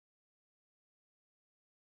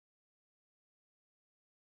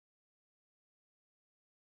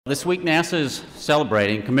This week NASA is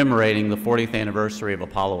commemorating the 40th anniversary of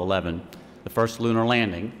Apollo 11, the first lunar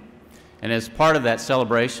landing. And as part of that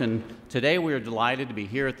celebration, today we are delighted to be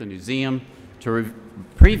here at the Newseum to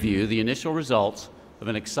preview the initial results of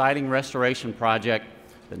an exciting restoration project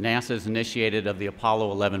that NASA has initiated of the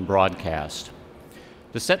Apollo 11 broadcast.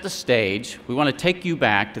 To set the stage, we want to take you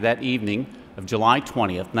back to that evening of July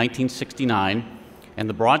 20th, 1969, and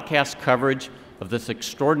the broadcast coverage of this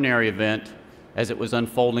extraordinary event as it was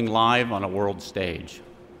unfolding live on a world stage.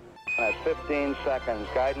 At 15 seconds,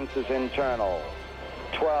 guidance is internal.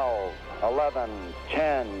 12, 11,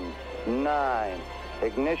 10, 9.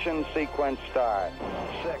 Ignition sequence start.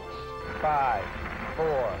 6, 5,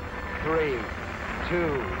 4, 3,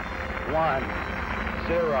 2, 1,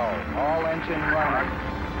 0. All engine running.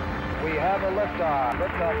 We have a liftoff.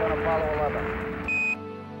 Liftoff on Apollo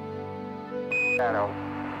 11. Shadow.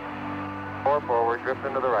 4 forward, drift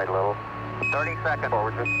into the right a little. 30 seconds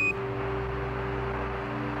forward.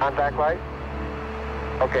 Contact light.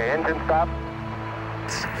 Okay, engine stop.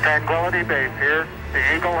 Tranquility Base here.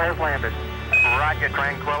 The Eagle has landed. Roger,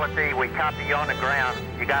 Tranquility. We copy you on the ground.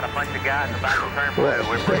 You got a bunch of guys about to turn blue.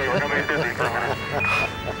 We're going to be busy for a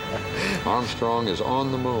minute. Armstrong is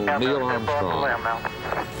on the moon. Neil Armstrong,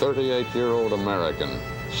 38-year-old American,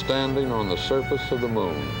 standing on the surface of the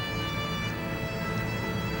moon.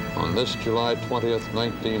 On this July 20th,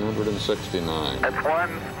 1969. That's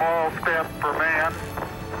one small step for man,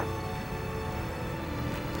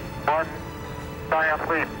 one giant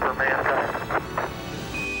leap for mankind.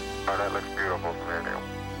 Oh, that looks beautiful from there, Neil.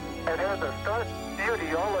 It has a stark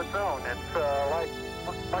beauty all its own. It's like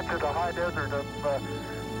much of the high desert of the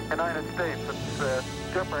United States. It's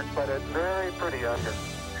different, but it's very pretty out here.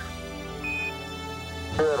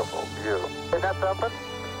 Beautiful view. Isn't that something?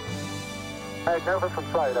 Magnificent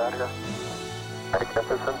sight out here.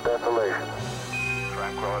 Magnificent desolation.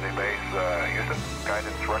 Tranquility Base, Houston,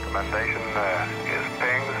 guidance recommendation is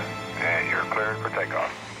pings, and you're cleared for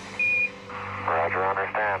takeoff. Roger,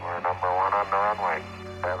 understand. We're number 1 on the runway.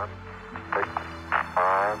 7, 6,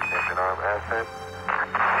 5, engine arm ascent.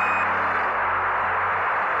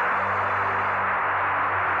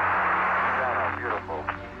 Beautiful.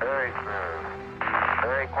 Very smooth.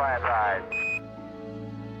 Very quiet ride.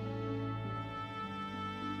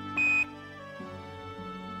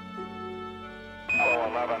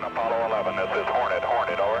 Apollo 11, this is Hornet,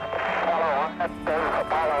 over. Apollo 11, this is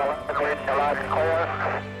Apollo 11, reading the live core.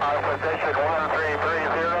 Our position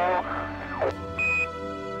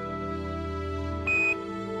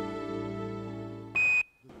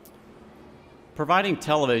 1330. Providing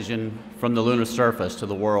television from the lunar surface to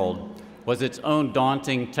the world was its own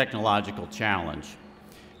daunting technological challenge.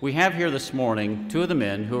 We have here this morning 2 of the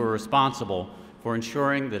men who are responsible for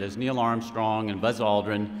ensuring that as Neil Armstrong and Buzz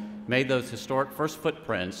Aldrin made those historic first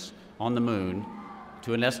footprints on the moon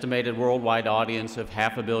to an estimated worldwide audience of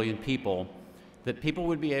 500 million people, that people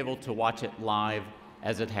would be able to watch it live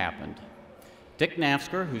as it happened. Dick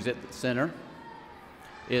Nafsker, who's at the center,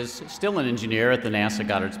 is still an engineer at the NASA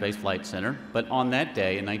Goddard Space Flight Center, but on that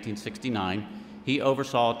day in 1969, he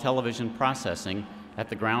oversaw television processing at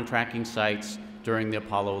the ground tracking sites during the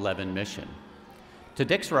Apollo 11 mission. To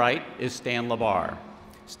Dick's right is Stan LaBarre.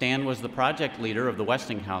 Stan was the project leader of the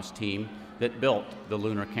Westinghouse team that built the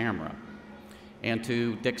lunar camera. And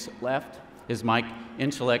to Dick's left is Mike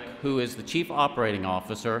Inchelek, who is the chief operating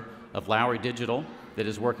officer of Lowry Digital that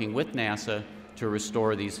is working with NASA to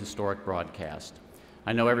restore these historic broadcasts.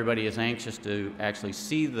 I know everybody is anxious to actually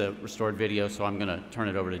see the restored video, so I'm going to turn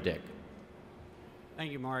it over to Dick.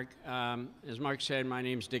 Thank you, Mark. As Mark said, my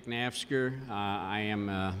name is Dick Nafsker. I am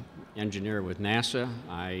an engineer with NASA.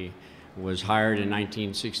 I was hired in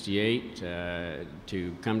 1968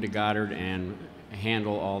 to come to Goddard and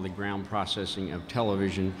handle all the ground processing of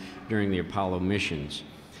television during the Apollo missions.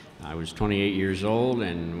 I was 28 years old,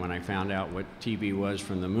 and when I found out what TV was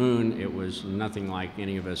from the moon, it was nothing like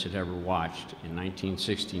any of us had ever watched. In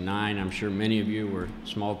 1969, I'm sure many of you were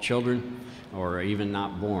small children or even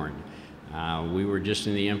not born. We were just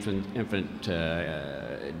in the infant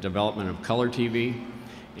development of color TV.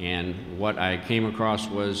 And what I came across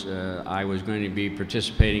was I was going to be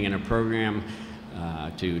participating in a program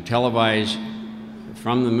to televise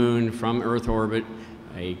from the moon, from Earth orbit,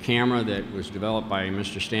 a camera that was developed by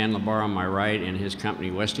Mr. Stan LaBarre on my right and his company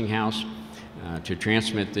Westinghouse to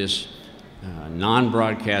transmit this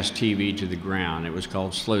non-broadcast TV to the ground. It was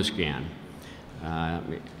called Slow Scan.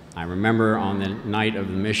 I remember on the night of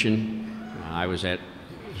the mission, I was at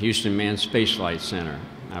Houston Manned Space Flight Center.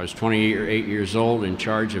 I was 28 years old, in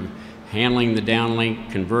charge of handling the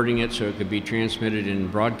downlink, converting it so it could be transmitted in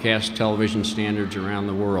broadcast television standards around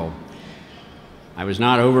the world. I was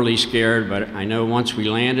not overly scared, but I know once we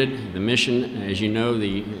landed, the mission, as you know,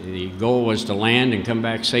 the goal was to land and come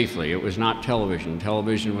back safely. It was not television.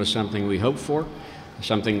 Television was something we hoped for,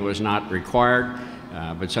 something was not required,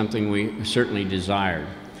 but something we certainly desired.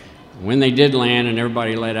 When they did land and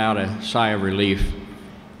everybody let out a sigh of relief,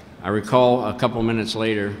 I recall a couple minutes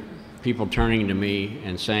later, people turning to me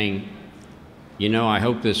and saying, you know, I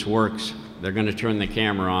hope this works. They're going to turn the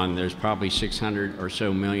camera on. There's probably 600 or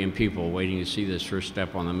so million people waiting to see this first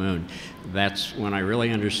step on the moon. That's when I really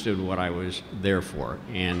understood what I was there for.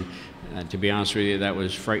 And to be honest with you, that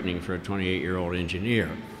was frightening for a 28-year-old engineer.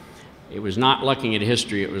 It was not looking at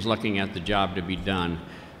history, it was looking at the job to be done.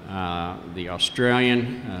 The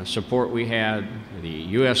Australian support we had, the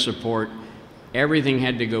US support, everything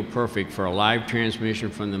had to go perfect for a live transmission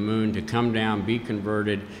from the moon to come down, be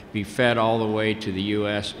converted, be fed all the way to the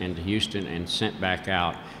US and to Houston and sent back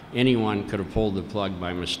out. Anyone could have pulled the plug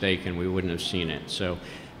by mistake and we wouldn't have seen it. So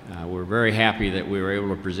we're very happy that we were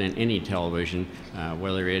able to present any television,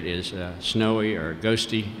 whether it is snowy or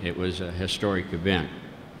ghosty. It was a historic event.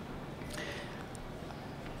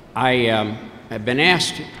 I've been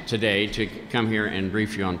asked today to come here and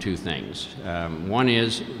brief you on two things. One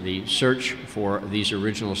is the search for these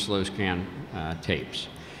original slow scan tapes.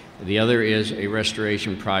 The other is a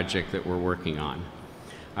restoration project that we're working on.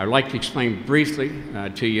 I'd like to explain briefly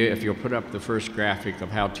to you, if you'll put up the first graphic of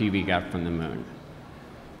how TV got from the moon.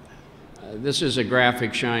 This is a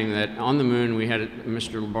graphic showing that on the moon we had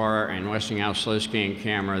Mr. LeBar and Westinghouse slow scan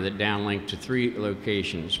camera that downlinked to 3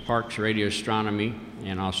 locations: Parkes Radio Astronomy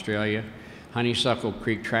in Australia, Honeysuckle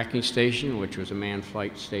Creek Tracking Station, which was a manned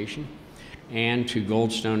flight station, and to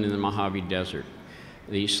Goldstone in the Mojave Desert.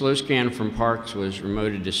 The slow scan from Parkes was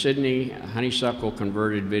remoted to Sydney. Honeysuckle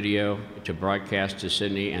converted video to broadcast to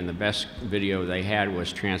Sydney, and the best video they had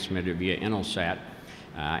was transmitted via Intelsat.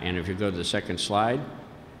 And if you go to the second slide,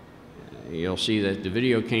 you'll see that the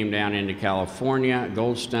video came down into California.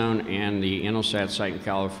 Goldstone and the Intelsat site in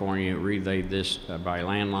California relayed this by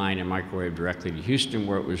landline and microwave directly to Houston,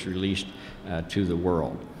 where it was released to the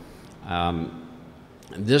world.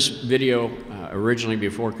 This video, originally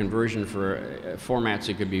before conversion for formats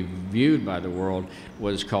that could be viewed by the world,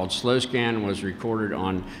 was called Slow Scan, was recorded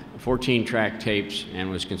on 14 track tapes, and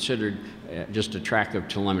was considered just a track of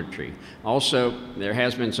telemetry. Also, there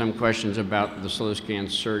has been some questions about the slow scan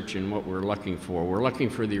search and what we're looking for. We're looking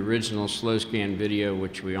for the original slow scan video,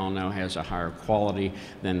 which we all know has a higher quality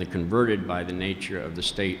than the converted by the nature of the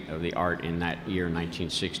state of the art in that year,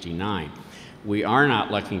 1969. We are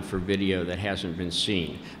not looking for video that hasn't been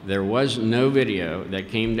seen. There was no video that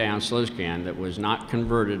came down slow scan that was not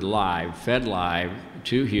converted live, fed live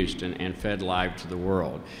to Houston, and fed live to the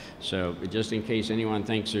world. So just in case anyone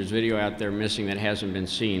thinks there's video out there missing that hasn't been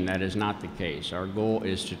seen, that is not the case. Our goal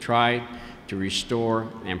is to try to restore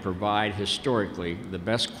and provide historically the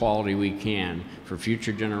best quality we can for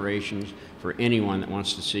future generations, for anyone that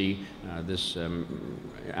wants to see this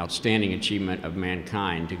outstanding achievement of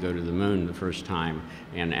mankind to go to the moon the first time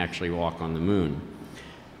and actually walk on the moon.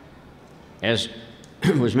 As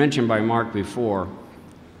was mentioned by Mark before,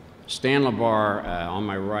 Stan LeBar, on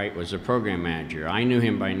my right, was a program manager. I knew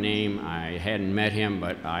him by name. I hadn't met him,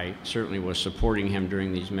 but I certainly was supporting him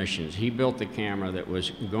during these missions. He built the camera that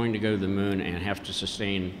was going to go to the moon and have to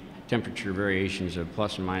sustain temperature variations of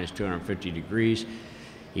plus or minus 250 degrees.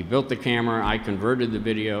 He built the camera, I converted the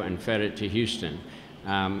video and fed it to Houston.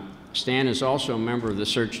 Stan is also a member of the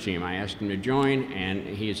search team. I asked him to join, and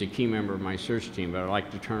he is a key member of my search team, but I'd like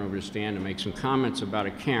to turn over to Stan to make some comments about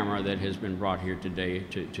a camera that has been brought here today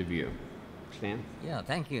to view. Stan? Yeah,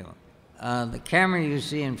 thank you. The camera you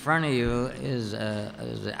see in front of you is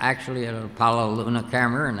actually an Apollo Luna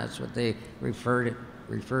camera, and that's what they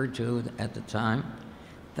referred to at the time.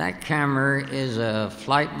 That camera is a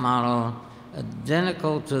flight model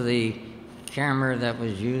identical to the camera that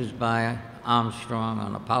was used by Armstrong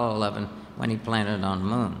on Apollo 11 when he planted on the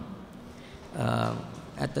moon.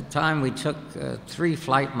 At the time, we took 3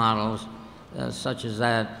 flight models such as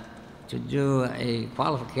that to do a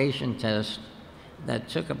qualification test that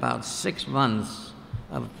took about 6 months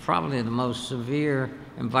of probably the most severe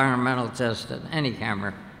environmental test that any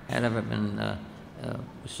camera had ever been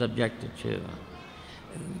subjected to.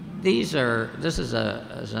 This is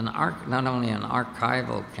not only an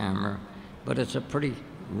archival camera, but it's a pretty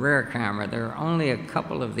rare camera. There are only a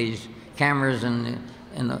couple of these cameras in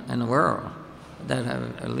the world that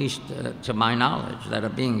have, at least to my knowledge, that are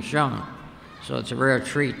being shown. So it's a rare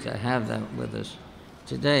treat to have that with us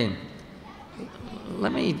today.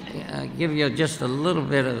 Let me give you just a little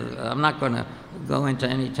bit of, I'm not going to go into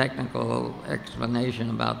any technical explanation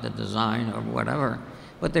about the design or whatever,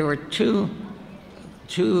 but there were 2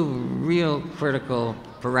 two real critical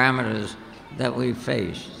parameters that we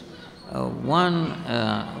faced. One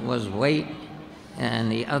was weight,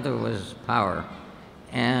 and the other was power.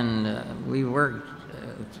 And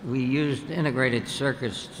we used integrated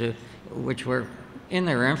circuits which were in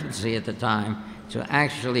their infancy at the time, to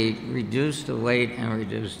actually reduce the weight and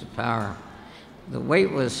reduce the power. The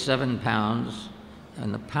weight was 7 pounds,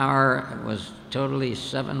 and the power was totally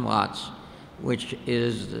 7 watts, which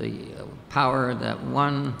is the power that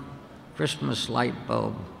one Christmas light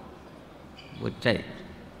bulb would take.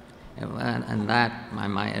 And that, I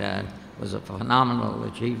might add, was a phenomenal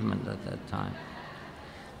achievement at that time.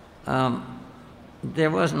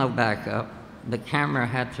 There was no backup. The camera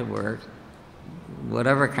had to work.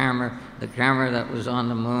 Whatever camera, the camera that was on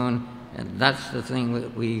the moon, and that's the thing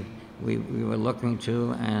that we were looking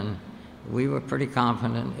to, and we were pretty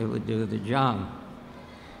confident it would do the job.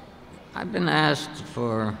 I've been asked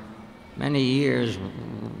for many years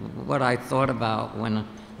what I thought about when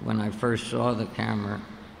I first saw the camera.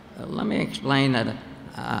 Let me explain that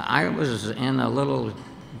I was in a little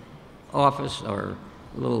office or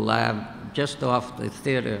little lab just off the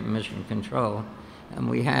theater of Mission Control, and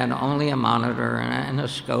we had only a monitor and a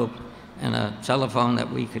scope and a telephone that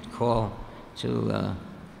we could call to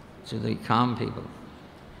the comm people.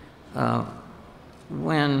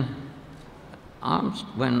 When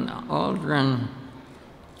Aldrin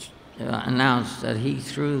announced that he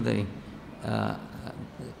threw the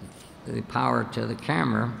power to the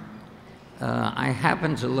camera, I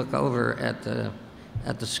happened to look over at the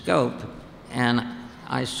scope, and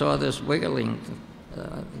I saw this wiggling.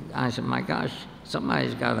 I said, "My gosh,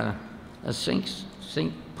 somebody's got a sync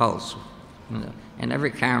pulse," and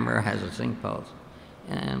every camera has a sync pulse.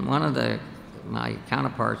 And one of my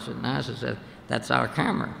counterparts at NASA said, "That's our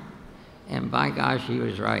camera." And by gosh, he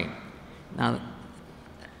was right. Now,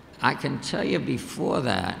 I can tell you before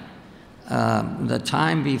that, the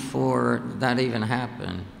time before that even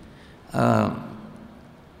happened,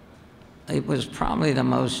 it was probably the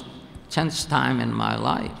most tense time in my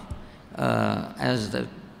life. As the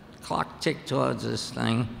clock ticked towards this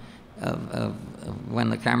thing of when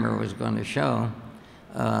the camera was going to show,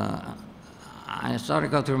 I started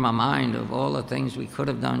to go through my mind of all the things we could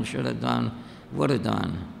have done, should have done, would have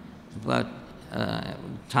done. But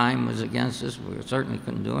time was against us. We certainly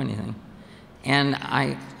couldn't do anything. And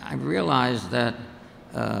I realized that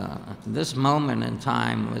this moment in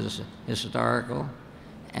time was historical,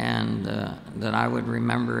 and that I would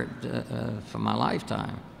remember it for my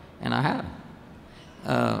lifetime, and I have.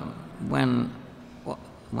 When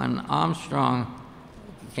Armstrong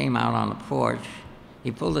came out on the porch,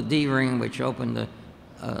 he pulled a D-ring which opened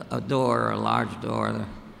a door, a large door,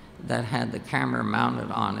 that had the camera mounted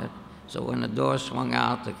on it. So when the door swung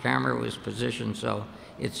out, the camera was positioned so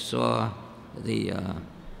it saw the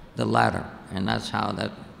ladder, and that's how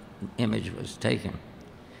that image was taken.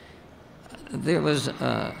 There was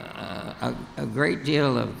a great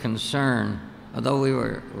deal of concern, although we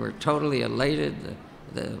were totally elated.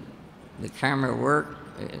 The camera worked,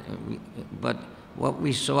 but what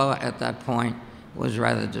we saw at that point was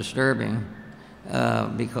rather disturbing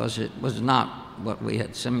because it was not what we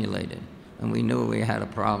had simulated, and we knew we had a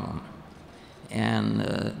problem. And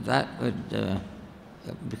that would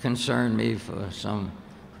concern me for some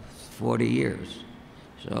 40 years.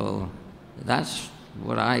 So that's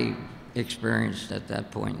what I experienced at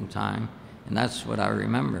that point in time, and that's what I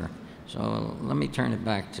remember. So let me turn it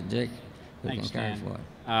back to Dick, who Thanks, can carry Dan.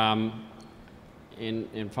 forward.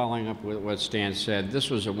 In following up with what Stan said, this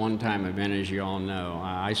was a one-time event, as you all know.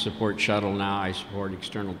 I support shuttle now. I support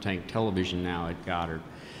external tank television now at Goddard.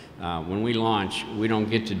 When we launch, we don't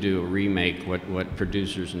get to do a remake what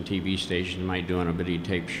producers and TV stations might do on a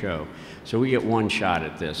videotape show. So we get one shot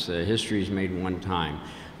at this. History is made one time.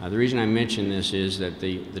 The reason I mention this is that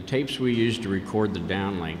the tapes we use to record the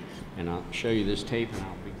downlink, and I'll show you this tape, and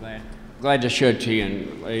I'll be glad to show it to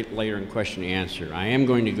you later in question and answer. I am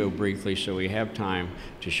going to go briefly so we have time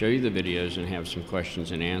to show you the videos and have some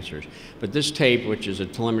questions and answers. But this tape, which is a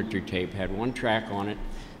telemetry tape, had one track on it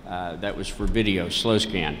that was for video, slow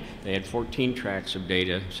scan. They had 14 tracks of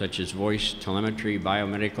data, such as voice, telemetry,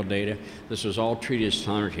 biomedical data. This was all treated as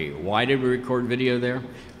telemetry. Why did we record video there?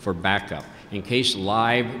 For backup. In case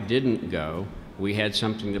live didn't go, we had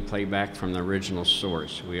something to play back from the original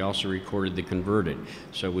source. We also recorded the converted,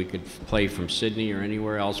 so we could play from Sydney or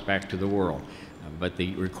anywhere else back to the world. But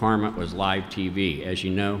the requirement was live TV. As you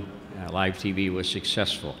know, live TV was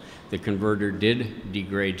successful. The converter did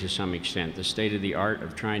degrade to some extent. The state of the art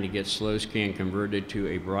of trying to get slow scan converted to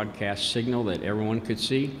a broadcast signal that everyone could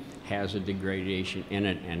see has a degradation in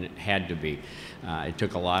it, and it had to be. It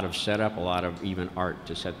took a lot of setup, a lot of even art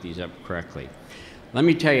to set these up correctly. Let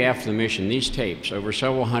me tell you, after the mission, these tapes, over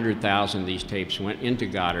several 100,000 of these tapes went into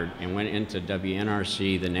Goddard and went into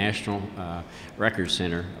WNRC, the National Record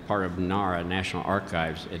Center, a part of NARA, National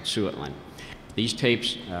Archives at Suitland. These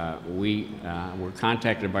tapes, we were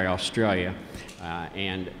contacted by Australia,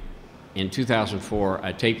 and in 2004,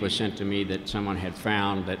 a tape was sent to me that someone had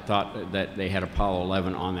found that thought that they had Apollo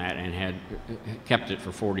 11 on that and had kept it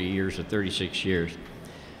for 40 years or 36 years.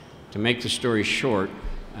 To make the story short,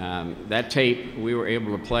 that tape we were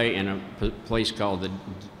able to play in a place called the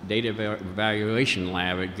Data Evaluation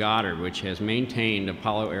Lab at Goddard, which has maintained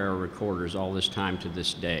Apollo-era recorders all this time to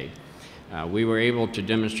this day. We were able to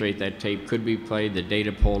demonstrate that tape could be played. The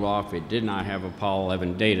data pulled off. It did not have Apollo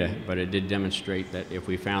 11 data, but it did demonstrate that if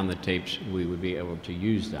we found the tapes, we would be able to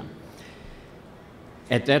use them.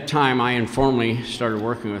 At that time, I informally started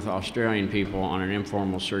working with Australian people on an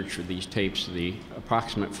informal search for these tapes, the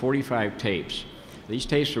approximate 45 tapes. These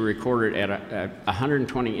tapes were recorded at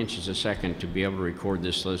 120 inches a second to be able to record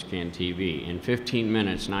this slow scan TV. In 15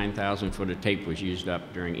 minutes, 9,000 foot of tape was used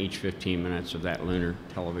up during each 15 minutes of that lunar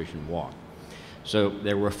television walk. So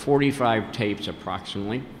there were 45 tapes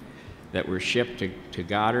approximately that were shipped to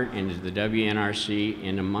Goddard and to the WNRC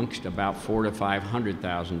in amongst about 400,000 to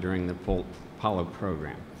 500,000 during the Apollo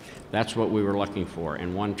program. That's what we were looking for,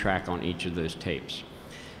 and one track on each of those tapes.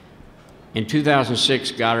 In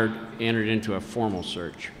 2006, Goddard entered into a formal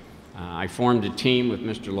search. I formed a team with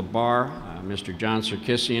Mr. Labar, Mr. John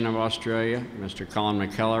Sarkissian of Australia, Mr. Colin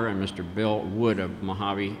McKellar, and Mr. Bill Wood of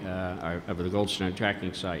Mojave, of the Goldstone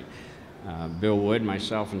tracking site. Bill Wood,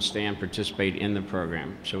 myself, and Stan participated in the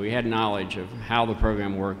program. So we had knowledge of how the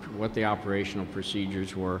program worked, what the operational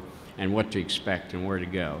procedures were, and what to expect and where to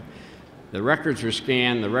go. The records were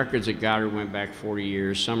scanned. The records at Goddard went back 40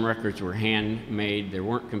 years. Some records were handmade. There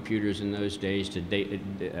weren't computers in those days to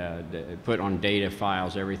put on data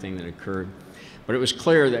files everything that occurred. But it was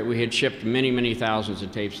clear that we had shipped many, many thousands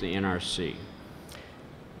of tapes to the NRC.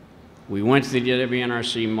 We went to the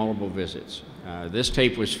WNRC multiple visits. This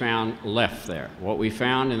tape was found left there. What we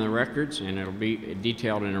found in the records, and it'll be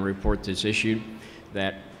detailed in a report that's issued,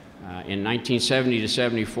 that in 1970 to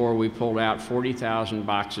 74, we pulled out 40,000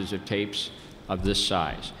 boxes of tapes of this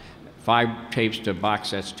size. 5 tapes to a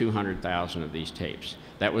box, that's 200,000 of these tapes.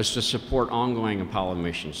 That was to support ongoing Apollo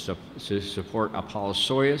missions, to support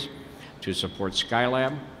Apollo-Soyuz, to support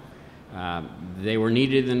Skylab. They were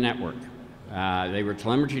needed in the network. They were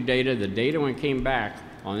telemetry data. The data, when it came back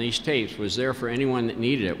on these tapes, was there for anyone that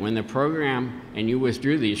needed it. When the program, and you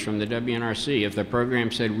withdrew these from the WNRC, if the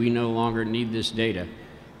program said we no longer need this data,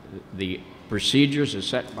 the procedures as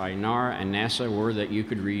set by NARA and NASA were that you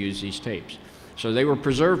could reuse these tapes. So they were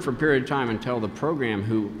preserved for a period of time until the program,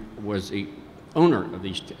 who was the owner of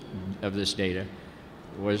this data,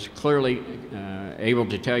 was clearly able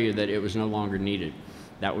to tell you that it was no longer needed.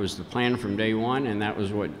 That was the plan from day one, and that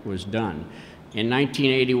was what was done. In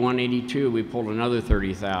 1981-82, we pulled another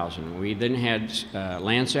 30,000. We then had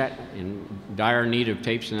Landsat in dire need of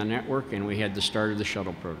tapes in the network, and we had the start of the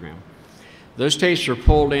shuttle program. Those tapes were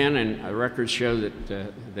pulled in, and records show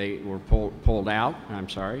that they were pulled out,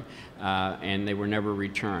 and they were never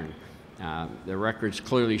returned. The records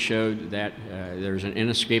clearly showed that there's an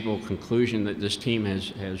inescapable conclusion that this team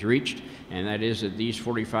has reached, and that is that these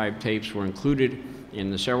 45 tapes were included in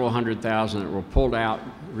the several 100,000 that were pulled out,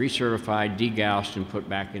 recertified, degaussed, and put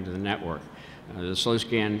back into the network. The slow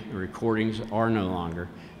scan recordings are no longer,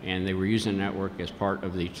 and they were used in the network as part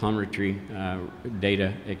of the telemetry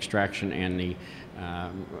data extraction and the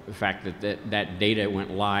fact that that data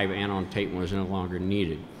went live and on tape and was no longer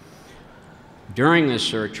needed. During this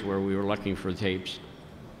search where we were looking for tapes,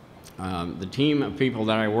 the team of people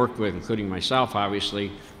that I worked with, including myself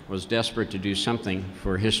obviously, was desperate to do something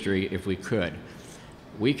for history if we could.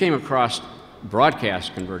 We came across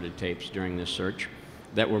broadcast converted tapes during this search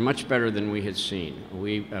that were much better than we had seen.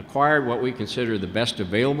 We acquired what we consider the best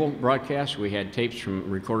available broadcasts. We had tapes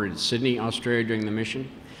recorded at Sydney, Australia during the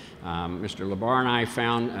mission. Mr. Labar and I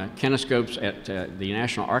found kinescopes at the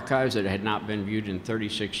National Archives that had not been viewed in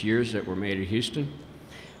 36 years that were made at Houston.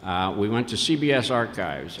 We went to CBS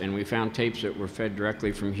Archives, and we found tapes that were fed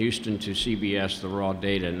directly from Houston to CBS, the raw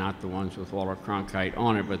data, not the ones with Walter Cronkite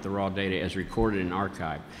on it, but the raw data as recorded in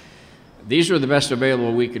archive. These were the best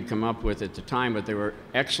available we could come up with at the time, but they were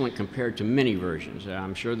excellent compared to many versions.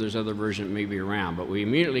 I'm sure there's other versions that may be around, but we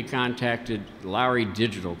immediately contacted Lowry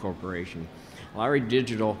Digital Corporation. Lowry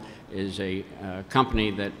Digital is a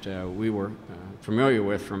company that we were familiar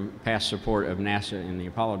with from past support of NASA in the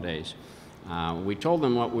Apollo days. We told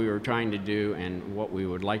them what we were trying to do and what we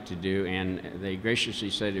would like to do, and they graciously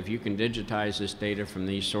said, if you can digitize this data from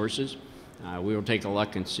these sources, we will take a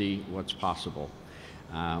look and see what's possible.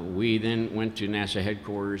 We then went to NASA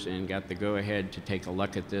headquarters and got the go-ahead to take a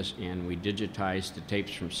look at this, and we digitized the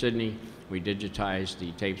tapes from Sydney, we digitized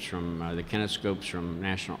the tapes from the kinetoscopes from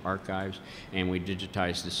National Archives, and we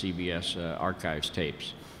digitized the CBS archives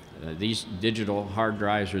tapes. These digital hard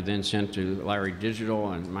drives were then sent to Larry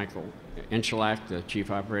Digital, and Michael Inchelak, the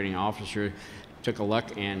Chief Operating Officer, took a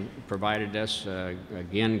look and provided us,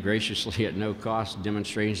 again, graciously at no cost,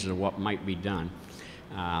 demonstrations of what might be done.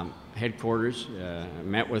 Headquarters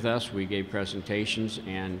met with us, we gave presentations,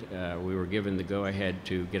 and we were given the go-ahead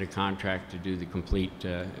to get a contract to do the complete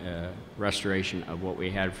restoration of what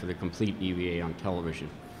we had for the complete EVA on television.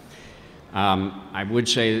 I would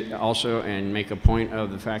say also, and make a point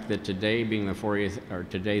of the fact that today being the 40th, or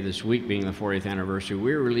today this week being the 40th anniversary,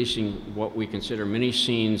 we're releasing what we consider many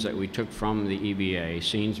scenes that we took from the EVA,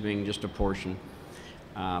 scenes being just a portion,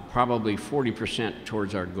 probably 40%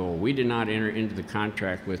 towards our goal. We did not enter into the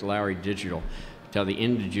contract with Lowry Digital till the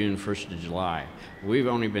end of June, 1st of July. We've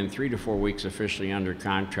only been 3 to 4 weeks officially under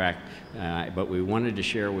contract, but we wanted to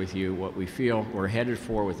share with you what we feel we're headed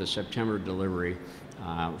for with the September delivery.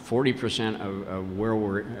 40% of where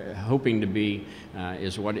we're hoping to be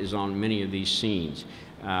is what is on many of these scenes.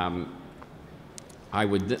 I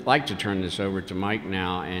would like to turn this over to Mike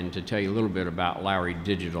now and to tell you a little bit about Lowry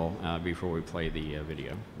Digital before we play the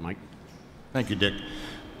video. Mike? Thank you, Dick.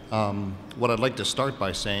 What I'd like to start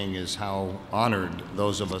by saying is how honored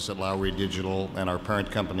those of us at Lowry Digital and our parent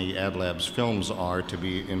company, AdLabs Films, are to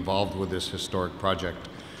be involved with this historic project.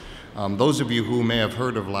 Those of you who may have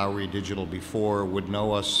heard of Lowry Digital before would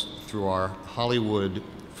know us through our Hollywood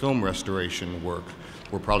film restoration work.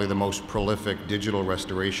 We're probably the most prolific digital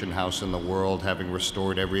restoration house in the world, having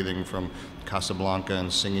restored everything from Casablanca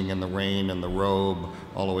and Singing in the Rain and The Robe,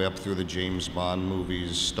 all the way up through the James Bond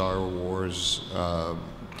movies, Star Wars, the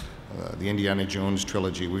Indiana Jones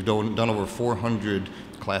trilogy. We've done over 400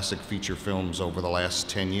 classic feature films over the last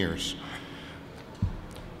 10 years.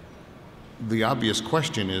 The obvious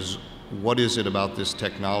question is, what is it about this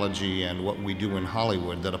technology and what we do in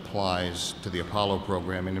Hollywood that applies to the Apollo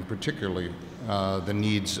program, and in particularly the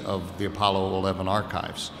needs of the Apollo 11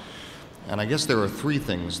 archives? And I guess there are 3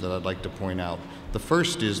 things that I'd like to point out. The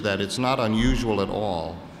first is that it's not unusual at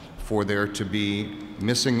all for there to be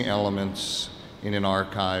missing elements in an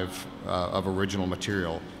archive of original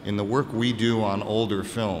material. In the work we do on older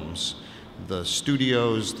films, the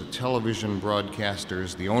studios, the television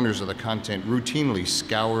broadcasters, the owners of the content routinely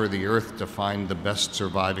scour the earth to find the best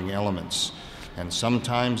surviving elements. And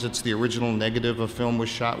sometimes it's the original negative a film was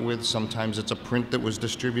shot with, sometimes it's a print that was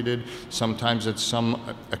distributed, sometimes it's some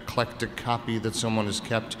eclectic copy that someone has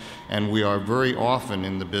kept, and we are very often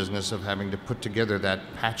in the business of having to put together that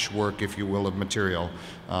patchwork, if you will, of material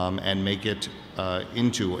and make it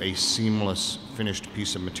into a seamless, finished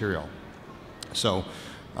piece of material. So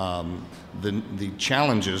the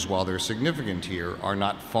challenges, while they're significant here, are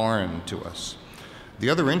not foreign to us. The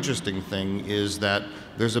other interesting thing is that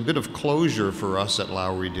there's a bit of closure for us at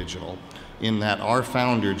Lowry Digital in that our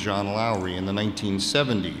founder, John Lowry, in the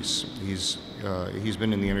 1970s, he's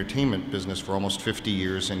been in the entertainment business for almost 50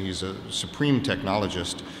 years, and he's a supreme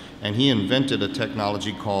technologist, and he invented a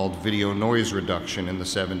technology called video noise reduction in the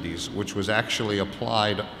 70s, which was actually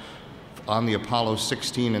applied on the Apollo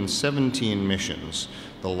 16 and 17 missions.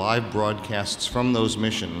 The live broadcasts from those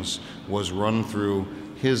missions was run through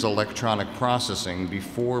his electronic processing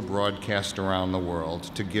before broadcast around the world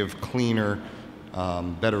to give cleaner,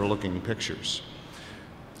 better looking pictures.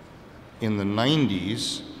 In the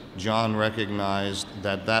 90s, John recognized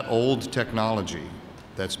that that old technology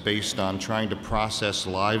that's based on trying to process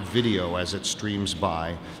live video as it streams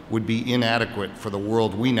by would be inadequate for the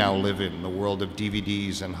world we now live in, the world of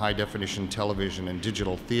DVDs and high-definition television and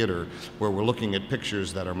digital theater, where we're looking at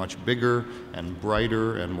pictures that are much bigger and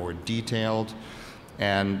brighter and more detailed.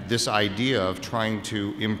 And this idea of trying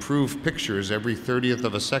to improve pictures every 30th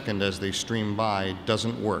of a second as they stream by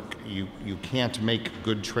doesn't work. You can't make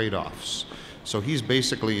good trade-offs. So he's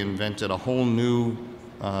basically invented a whole new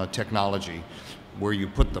technology where you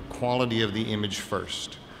put the quality of the image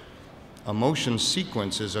first. A motion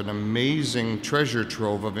sequence is an amazing treasure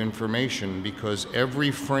trove of information because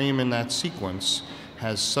every frame in that sequence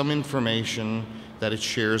has some information that it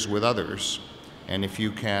shares with others. And if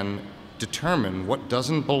you can determine what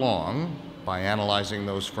doesn't belong by analyzing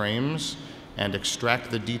those frames and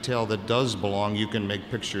extract the detail that does belong, you can make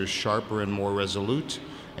pictures sharper and more resolute,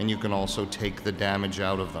 and you can also take the damage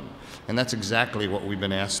out of them. And that's exactly what we've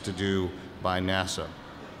been asked to do by NASA.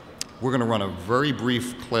 We're going to run a very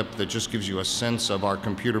brief clip that just gives you a sense of our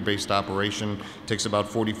computer-based operation. It takes about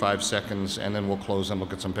 45 seconds, and then we'll close and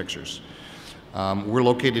look at some pictures. We're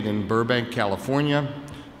located in Burbank, California,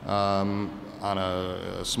 on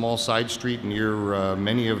a small side street near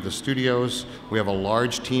many of the studios. We have a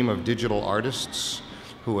large team of digital artists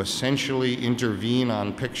who essentially intervene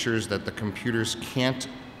on pictures that the computers can't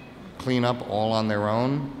clean up all on their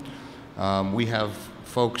own. We have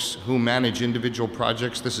folks who manage individual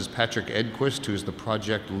projects. This is Patrick Edquist, who's the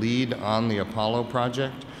project lead on the Apollo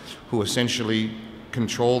project, who essentially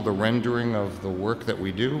control the rendering of the work that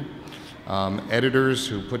we do. Editors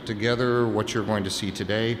who put together what you're going to see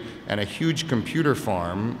today, and a huge computer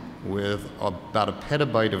farm with about a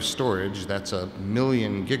petabyte of storage, that's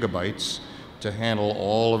 1,000,000 gigabytes, to handle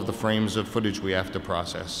all of the frames of footage we have to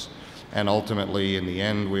process. And ultimately, in the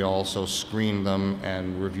end, we also screen them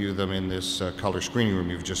and review them in this color screening room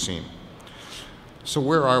you've just seen. So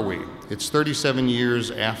where are we? It's 37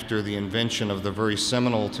 years after the invention of the very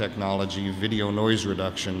seminal technology, video noise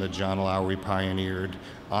reduction, that John Lowry pioneered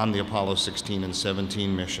on the Apollo 16 and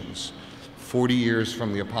 17 missions. 40 years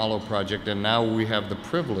from the Apollo project, and now we have the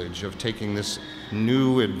privilege of taking this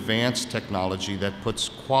new advanced technology that puts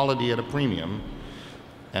quality at a premium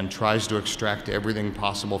and tries to extract everything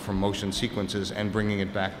possible from motion sequences and bringing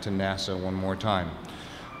it back to NASA one more time.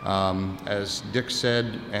 As Dick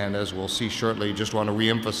said, and as we'll see shortly, just want to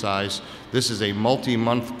reemphasize, this is a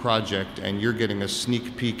multi-month project, and you're getting a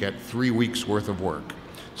sneak peek at 3 weeks worth of work.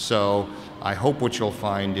 So I hope what you'll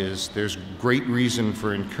find is there's great reason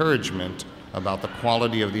for encouragement about the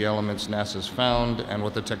quality of the elements NASA's found and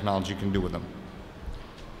what the technology can do with them.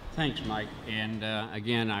 Thanks, Mike. And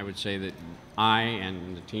again, I would say that I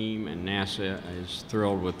and the team and NASA is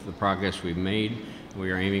thrilled with the progress we've made.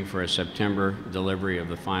 We are aiming for a September delivery of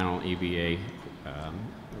the final EVA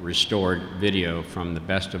restored video from the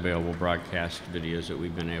best available broadcast videos that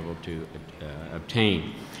we've been able to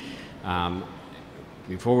obtain.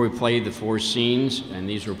 Before we play the 4 scenes, and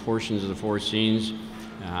these were portions of the 4 scenes,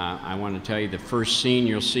 I want to tell you the first scene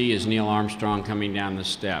you'll see is Neil Armstrong coming down the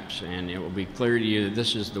steps, and it will be clear to you that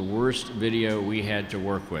this is the worst video we had to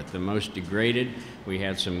work with, the most degraded. We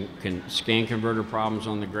had some scan converter problems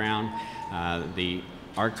on the ground. The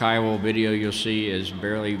archival video you'll see is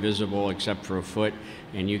barely visible except for a foot,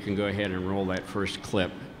 and you can go ahead and roll that first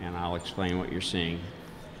clip, and I'll explain what you're seeing.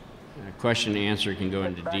 Question and answer can go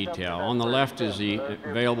into detail. On the left is the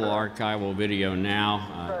available archival video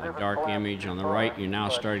now, a dark image. On the right, you're now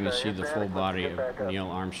starting to see the full body of Neil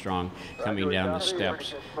Armstrong coming down the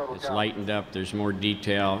steps. It's lightened up. There's more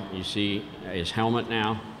detail. You see his helmet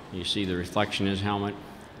now. You see the reflection in his helmet.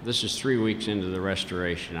 This is 3 weeks into the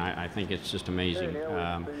restoration. I think it's just amazing,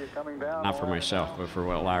 not for myself, but for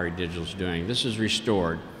what Lowry Digital's doing. This is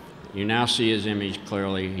restored. You now see his image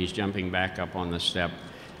clearly. He's jumping back up on the step.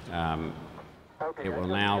 It will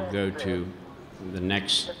now go to the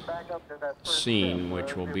next scene,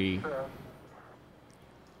 which will be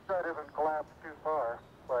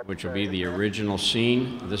the original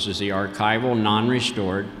scene. This is the archival,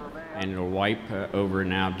 non-restored, and it'll wipe over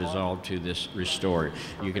now, dissolve to this restored.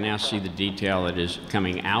 You can now see the detail that is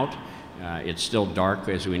coming out. It's still dark,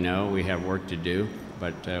 as we know. We have work to do.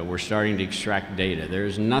 But we're starting to extract data.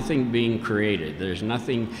 There's nothing being created. There's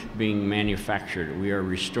nothing being manufactured. We are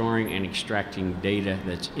restoring and extracting data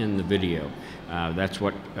that's in the video. That's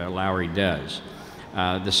what Lowry does.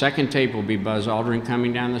 The second tape will be Buzz Aldrin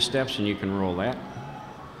coming down the steps, and you can roll that.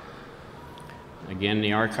 Again, the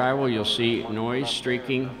archival, you'll see noise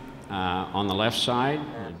streaking on the left side.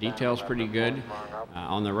 The detail's pretty good.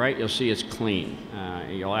 On the right, you'll see it's clean.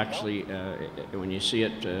 You'll actually, when you see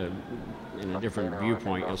it in a different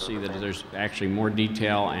viewpoint, you'll see that there's actually more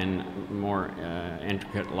detail and more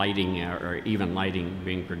intricate lighting or even lighting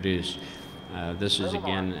being produced. This is,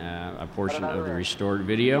 again, a portion of the restored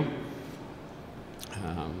video.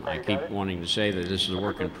 I keep wanting to say that this is a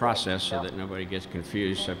work in process so that nobody gets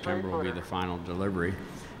confused. September will be the final delivery.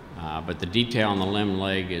 But the detail on the limb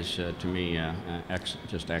leg is, to me,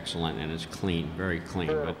 just excellent, and it's clean, very clean.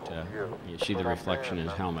 But you see the reflection in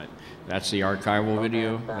his helmet. That's the archival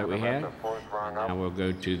video that we had. And now we'll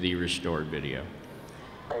go to the restored video.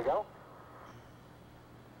 There you go.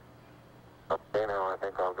 Okay, now I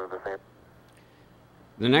think I'll do the same.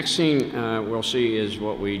 The next scene we'll see is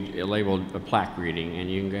what we labeled a plaque reading,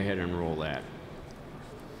 and you can go ahead and roll that.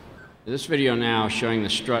 This video now showing the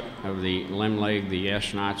strut of the limb leg. The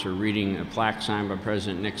astronauts are reading a plaque signed by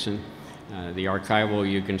President Nixon. The archival,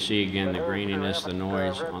 you can see again the graininess, the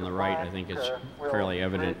noise. On the right, I think it's fairly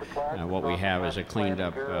evident what we have is a cleaned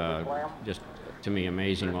up, just to me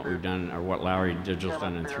amazing what we've done, or what Lowry Digital's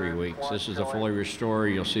done in 3 weeks. This is a fully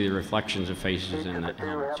restored. You'll see the reflections of faces in the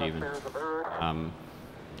helmets even.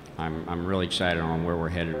 I'm really excited on where we're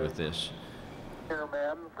headed with this. Here,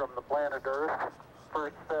 men, from the planet Earth,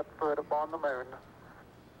 first set foot upon the moon,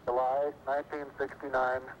 July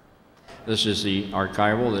 1969. This is the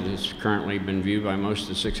archival that has currently been viewed by most of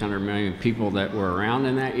the 600 million people that were around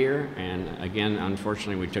in that year. And again,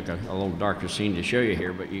 unfortunately, we took a little darker scene to show you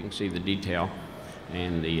here, but you can see the detail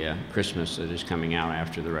and the Christmas that is coming out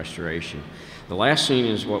after the restoration. The last scene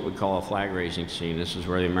is what we call a flag raising scene. This is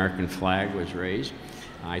where the American flag was raised.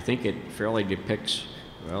 I think it fairly depicts,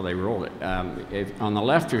 well, they rolled it. On the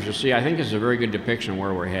left, as you'll see, I think it's a very good depiction of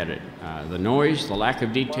where we're headed. The noise, the lack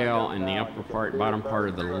of detail in the upper part, bottom part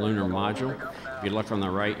of the lunar module. If you look on the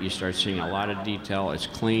right, you start seeing a lot of detail. It's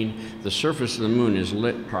clean. The surface of the moon is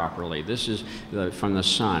lit properly. This is from the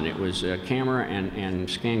sun. It was camera and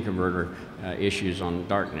scan converter issues on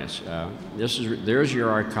darkness. There's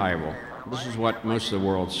your archival. This is what most of the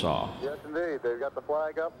world saw. Yes, indeed. They've got the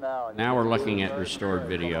flag up now. Now we're looking at restored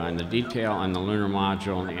video, and the detail on the lunar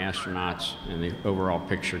module and the astronauts and the overall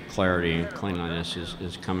picture clarity and cleanliness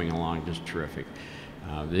is coming along just terrific.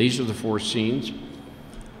 These are the 4 scenes.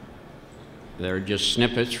 They're just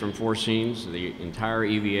snippets from 4 scenes. The entire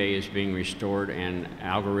EVA is being restored, and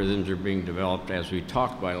algorithms are being developed as we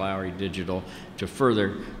talk by Lowry Digital to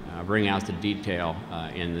further bring out the detail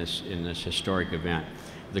in this historic event.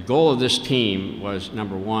 The goal of this team was,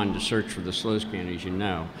 number one, to search for the slow scan, as you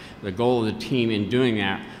know. The goal of the team in doing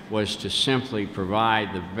that was to simply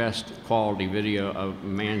provide the best quality video of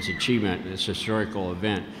man's achievement, this historical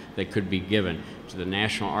event, that could be given to the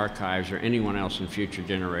National Archives or anyone else in future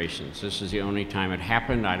generations. This is the only time it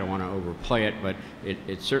happened. I don't want to overplay it, but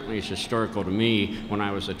it certainly is historical to me. When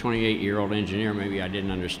I was a 28-year-old engineer, maybe I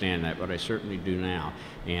didn't understand that, but I certainly do now.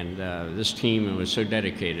 And this team was so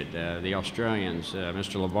dedicated. The Australians,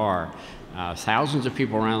 Mr. LeVar, thousands of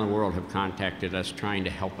people around the world have contacted us trying to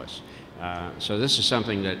help us. So this is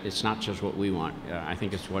something that it's not just what we want. I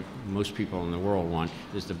think it's what most people in the world want,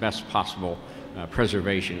 is the best possible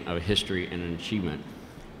preservation of history and an achievement.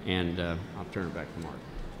 And I'll turn it back to Mark.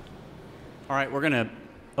 All right, we're going to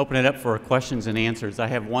open it up for questions and answers. I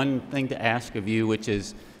have one thing to ask of you, which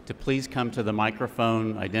is to please come to the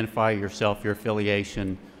microphone, identify yourself, your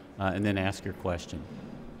affiliation, and then ask your question.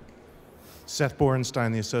 Seth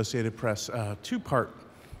Borenstein, the Associated Press. Two-part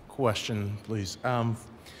question, please.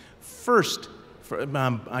 First,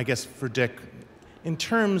 I guess for Dick, in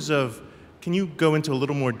terms of, can you go into a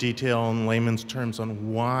little more detail in layman's terms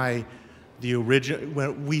on why the original,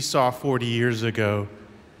 what we saw 40 years ago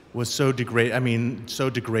was so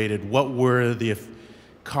degraded? What were the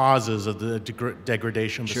causes of the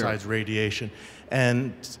degradation besides radiation?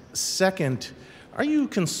 And second, are you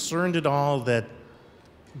concerned at all that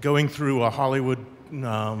going through a Hollywood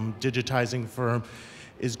digitizing firm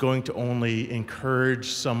is going to only encourage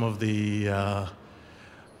some of the,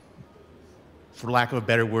 for lack of a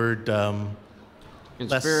better word,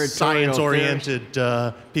 less science-oriented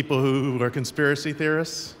people who are conspiracy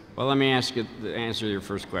theorists? Well, let me answer your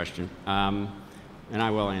first question. And I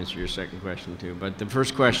will answer your second question too. But the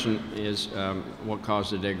first question is what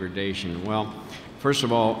caused the degradation? Well, first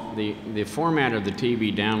of all, the format of the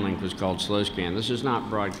TV downlink was called slow scan. This is not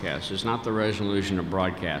broadcast. It's not the resolution of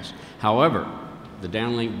broadcast. However, the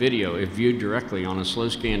downlink video, if viewed directly on a slow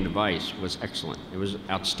scan device, was excellent. It was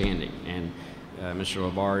outstanding. And Mr.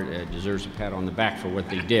 LeVar deserves a pat on the back for what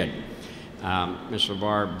they did. Mr.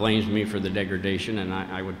 LeVar blames me for the degradation, and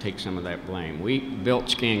I would take some of that blame. We built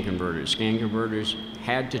scan converters. Scan converters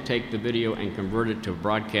had to take the video and convert it to a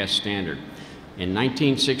broadcast standard. In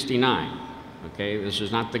 1969, okay, this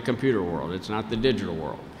is not the computer world, it's not the digital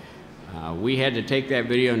world. We had to take that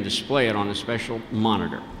video and display it on a special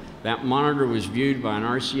monitor. That monitor was viewed by an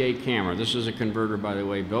RCA camera. This is a converter, by the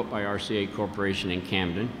way, built by RCA Corporation in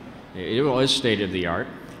Camden. It was state-of-the-art.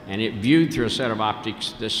 And it viewed through a set of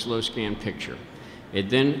optics this slow scan picture. It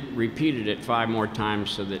then repeated it 5 more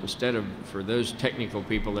times so that instead of, for those technical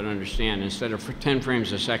people that understand, instead of 10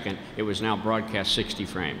 frames a second, it was now broadcast 60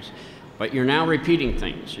 frames. But you're now repeating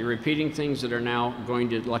things. You're repeating things that are now going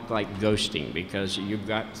to look like ghosting, because you've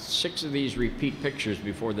got 6 of these repeat pictures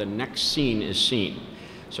before the next scene is seen.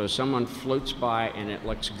 So someone floats by and it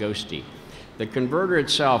looks ghosty. The converter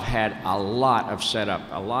itself had a lot of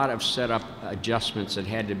setup adjustments that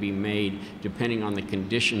had to be made depending on the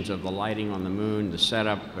conditions of the lighting on the moon, the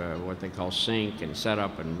setup, what they call sync and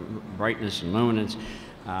setup and brightness and luminance,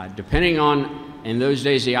 depending on, in those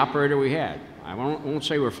days, the operator we had. I won't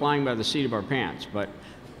say we're flying by the seat of our pants, but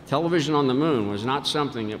television on the moon was not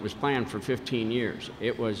something that was planned for 15 years.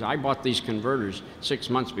 It was, I bought these converters 6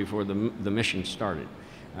 months before the mission started.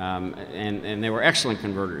 And they were excellent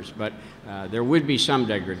converters, but there would be some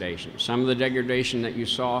degradation. Some of the degradation that you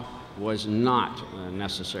saw was not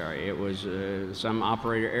necessary. It was some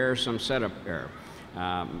operator error, some setup error.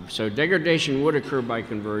 So degradation would occur by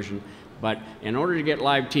conversion, but in order to get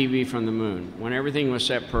live TV from the moon, when everything was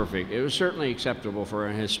set perfect, it was certainly acceptable for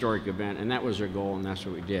a historic event, and that was our goal, and that's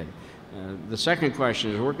what we did. The second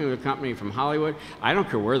question is, working with a company from Hollywood, I don't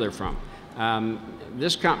care where they're from.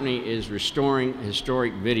 This company is restoring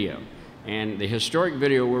historic video, and the historic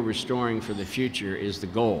video we're restoring for the future is the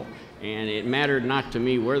goal. And it mattered not to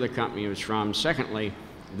me where the company was from. Secondly,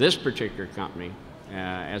 this particular company,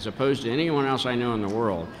 as opposed to anyone else I know in the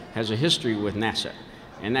world, has a history with NASA.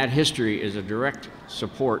 And that history is a direct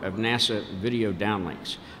support of NASA video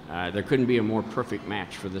downlinks. There couldn't be a more perfect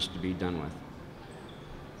match for this to be done with.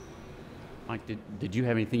 Mike, did you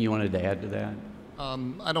have anything you wanted to add to that?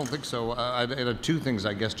 I don't think so. I had two things,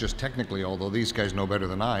 I guess, just technically, although these guys know better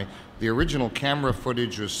than I. The original camera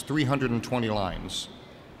footage was 320 lines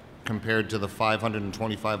compared to the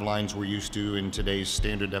 525 lines we're used to in today's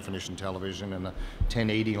standard definition television and the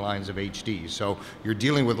 1080 lines of HD. So you're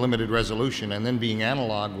dealing with limited resolution, and then being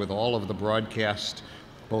analog with all of the broadcast,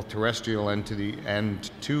 both terrestrial and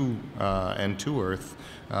to Earth.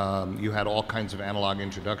 You had all kinds of analog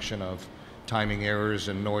introduction of timing errors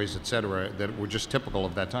and noise, etc., that were just typical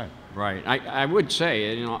of that time. Right. I would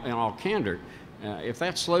say, in all candor, if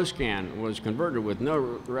that slow scan was converted with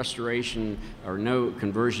no restoration or no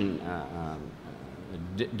conversion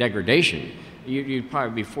degradation, you'd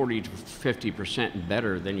probably be 40 to 50%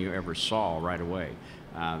 better than you ever saw right away.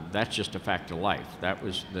 That's just a fact of life. That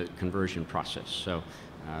was the conversion process. So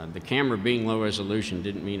the camera being low resolution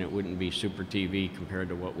didn't mean it wouldn't be super TV compared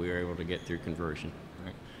to what we were able to get through conversion.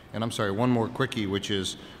 Right. And I'm sorry, one more quickie, which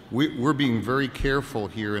is we're being very careful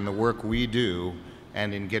here in the work we do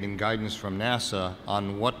and in getting guidance from NASA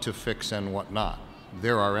on what to fix and what not.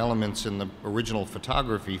 There are elements in the original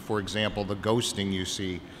photography, for example, the ghosting you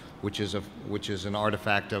see, which is an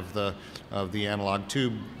artifact of the analog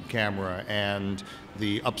tube camera, and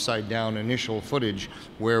the upside down initial footage,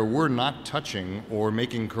 where we're not touching or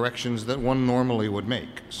making corrections that one normally would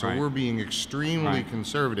make. So right. We're being extremely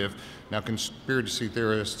conservative. Now, conspiracy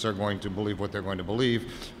theorists are going to believe what they're going to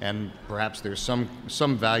believe, and perhaps there's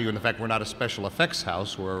some value in the fact we're not a special effects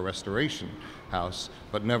house, we're a restoration house,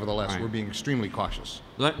 but nevertheless, we're being extremely cautious.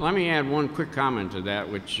 Let me add one quick comment to that,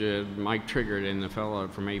 which Mike triggered in the fellow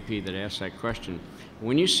from AP that asked that question.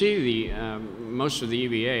 When you see most of the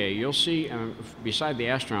EVA, you'll see beside the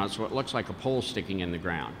astronauts what looks like a pole sticking in the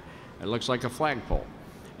ground. It looks like a flagpole.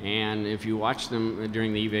 And if you watch them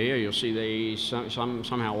during the EVA, you'll see they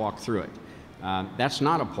somehow walk through it. That's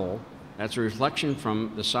not a pole. That's a reflection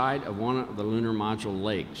from the side of one of the lunar module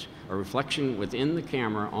legs, a reflection within the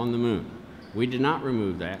camera on the moon. We did not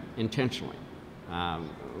remove that intentionally.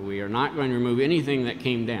 We are not going to remove anything that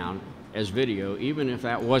came down as video, even if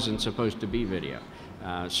that wasn't supposed to be video.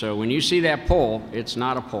 So when you see that pole, it's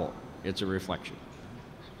not a pole. It's a reflection.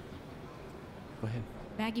 Go ahead.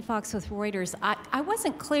 Maggie Fox with Reuters. I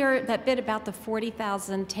wasn't clear that bit about the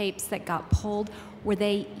 40,000 tapes that got pulled. Were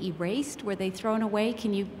they erased? Were they thrown away?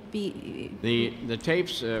 Can you be... The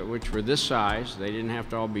tapes, which were this size, they didn't have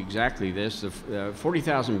to all be exactly this. The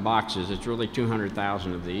 40,000 boxes, it's really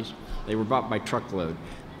 200,000 of these. They were bought by truckload.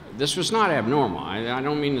 This was not abnormal. I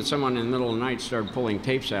don't mean that someone in the middle of the night started pulling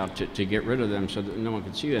tapes out to get rid of them so that no one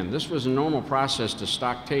could see them. This was a normal process to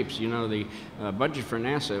stock tapes. You know, the budget for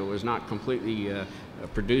NASA was not completely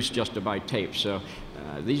produced just to buy tapes, so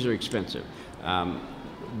these are expensive.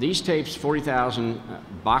 These tapes, 40,000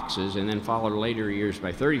 boxes, and then followed later years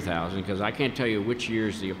by 30,000, because I can't tell you which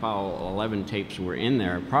years the Apollo 11 tapes were in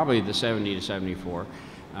there, probably the 70 to 74,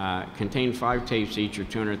 contained 5 tapes each or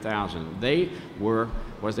 200,000. They were,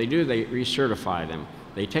 what they do, they recertify them.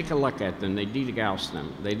 They take a look at them, they degauss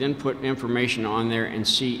them. They then put information on there and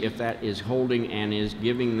see if that is holding and is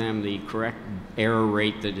giving them the correct error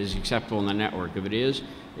rate that is acceptable in the network. If it is,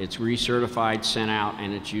 it's recertified, sent out,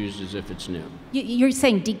 and it's used as if it's new. You're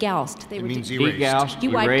saying degaussed. They It were means erased. Degaussed,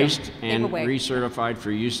 erased, and wiped them. recertified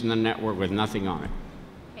for use in the network with nothing on it.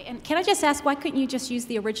 And can I just ask, why couldn't you just use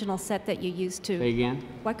the original set that you used to... Say again?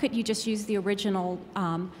 Why couldn't you just use the original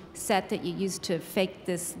set that you used to fake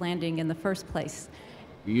this landing in the first place?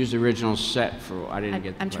 You used the original set for, I didn't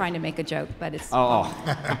get the I'm trying to make a joke, but it's... Oh.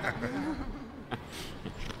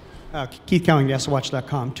 Keith Cowing,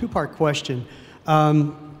 NASAWatch.com. Two-part question.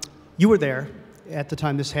 You were there at the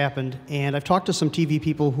time this happened, and I've talked to some TV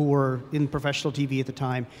people who were in professional TV at the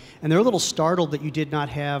time, and they're a little startled that you did not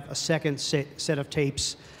have a second set of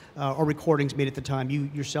tapes or recordings made at the time. You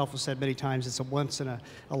yourself have said many times it's a once in a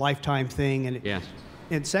lifetime thing. And yes.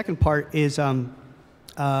 And second part is how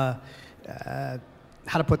to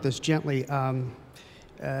put this gently.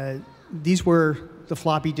 These were the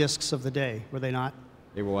floppy disks of the day, were they not?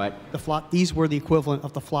 They were what? These were the equivalent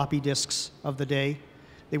of the floppy disks of the day.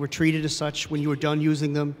 They were treated as such. When you were done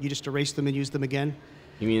using them, you just erased them and used them again.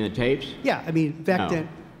 You mean the tapes? Yeah, I mean back then.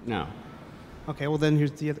 No. Okay, well then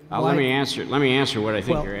here's the other. Let me answer what I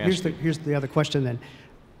think you're asking. Here's the other question then.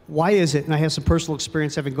 Why is it, and I have some personal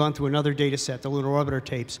experience having gone through another data set, the Lunar Orbiter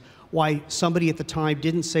tapes, why somebody at the time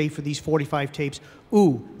didn't say for these 45 tapes,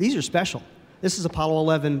 ooh, these are special. This is Apollo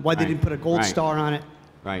 11. Why they didn't put a gold star on it?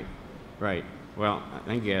 Right, right. Well, I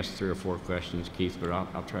think you asked 3 or 4 questions, Keith, but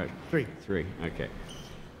I'll try. 3. 3, okay.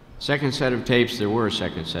 Second set of tapes, there were a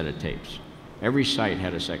second set of tapes. Every site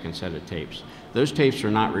had a second set of tapes. Those tapes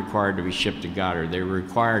were not required to be shipped to Goddard. They were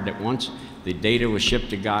required that once the data was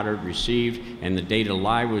shipped to Goddard, received, and the data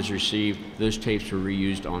live was received, those tapes were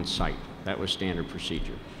reused on site. That was standard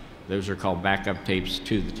procedure. Those are called backup tapes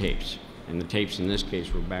to the tapes. And the tapes in this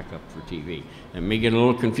case were backup for TV. It may get a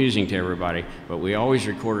little confusing to everybody, but we always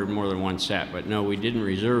recorded more than one set. But no, we didn't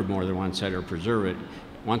reserve more than one set or preserve it.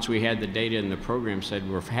 Once we had the data and the program said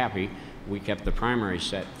we're happy, we kept the primary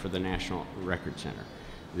set for the National Record Center.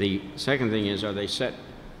 The second thing is, are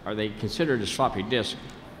they considered as floppy disks?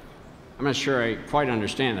 I'm not sure I quite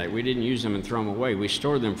understand that. We didn't use them and throw them away. We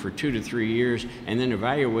stored them for 2 to 3 years and then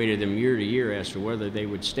evaluated them year to year as to whether they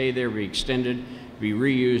would stay there, be extended, be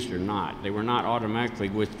reused or not. They were not automatically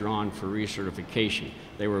withdrawn for recertification.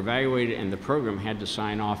 They were evaluated and the program had to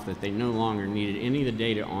sign off that they no longer needed any of the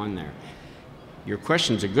data on there. Your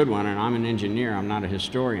question's a good one, and I'm an engineer, I'm not a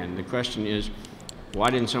historian. The question is, why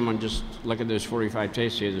didn't someone just look at those 45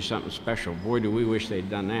 tapes and say there's something special? Boy, do we wish they'd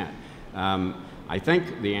done that. I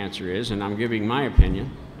think the answer is, and I'm giving my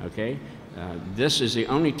opinion, okay, this is the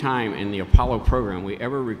only time in the Apollo program we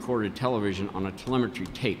ever recorded television on a telemetry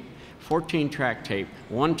tape. 14-track tape,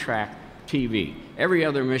 1-track TV. Every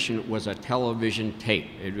other mission was a television tape.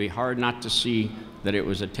 It'd be hard not to see that it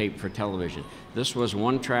was a tape for television. This was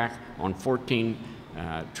 1 track on 14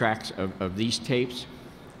 tracks of these tapes.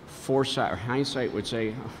 Foresight or hindsight would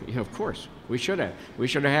say, oh, yeah, of course, we should have. We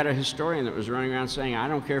should have had a historian that was running around saying, I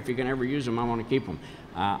don't care if you can ever use them, I want to keep them.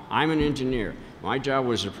 I'm an engineer. My job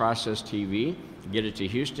was to process TV, get it to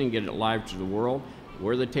Houston, get it live to the world.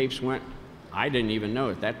 Where the tapes went, I didn't even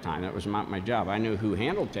know at that time. That was not my job. I knew who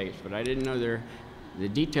handled tapes, but I didn't know the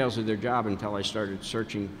details of their job until I started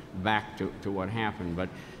searching back to what happened. But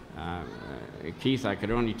Keith, I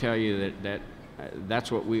could only tell you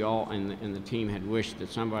that's what we all in the team had wished, that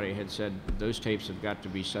somebody had said those tapes have got to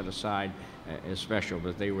be set aside as special.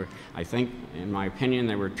 But they were, I think, in my opinion,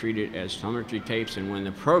 they were treated as telemetry tapes. And when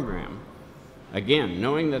the program, again,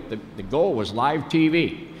 knowing that the goal was live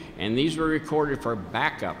TV, and these were recorded for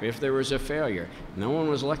backup if there was a failure. No one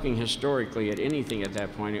was looking historically at anything at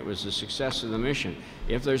that point. It was the success of the mission.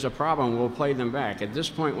 If there's a problem, we'll play them back. At this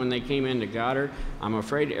point, when they came into Goddard, I'm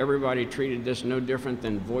afraid everybody treated this no different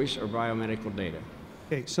than voice or biomedical data.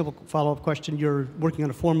 Okay, simple follow-up question. You're working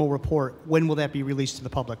on a formal report. When will that be released to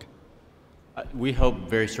the public? We hope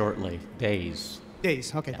very shortly, days.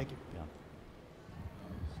 Days, okay, thank you.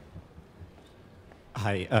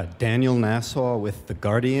 Hi, Daniel Nassau with The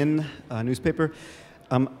Guardian newspaper.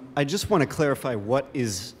 I just want to clarify what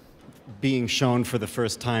is being shown for the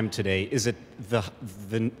first time today. Is it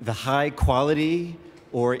the high quality,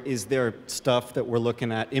 or is there stuff that we're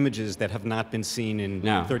looking at, images that have not been seen in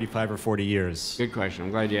 35 or 40 years? Good question.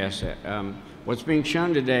 I'm glad you asked that. What's being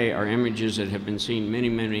shown today are images that have been seen many,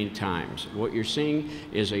 many times. What you're seeing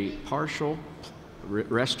is a partial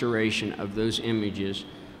restoration of those images,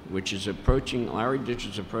 which is approaching, Larry Ditch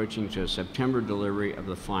is approaching to a September delivery of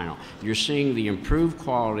the final. You're seeing the improved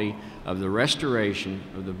quality of the restoration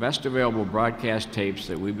of the best available broadcast tapes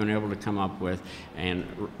that we've been able to come up with, and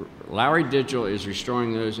Larry Digital is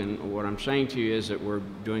restoring those, and what I'm saying to you is that we're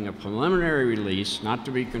doing a preliminary release, not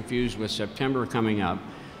to be confused with September coming up,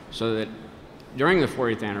 so that during the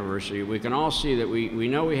 40th anniversary, we can all see that we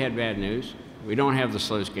know we had bad news, we don't have the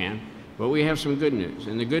slow scan, but we have some good news.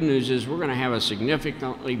 And the good news is we're going to have a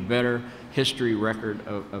significantly better history record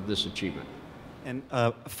of this achievement. And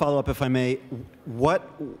follow up, if I may,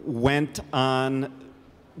 what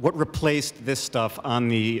replaced this stuff on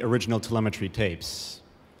the original telemetry tapes?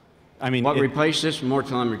 I mean, what replaced this? More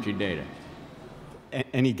telemetry data.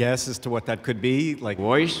 Any guess as to what that could be? Like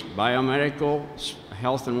voice, biomedical,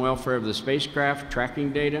 health and welfare of the spacecraft,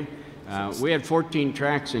 tracking data. We had 14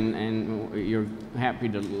 tracks, and you're happy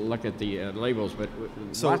to look at the labels, but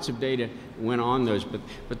lots of data went on those.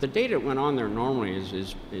 But the data that went on there normally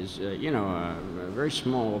is you know, a very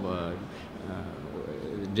small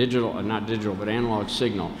digital, not digital, but analog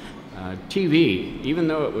signal. TV, even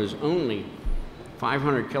though it was only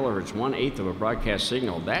 500 kilohertz, 1/8 of a broadcast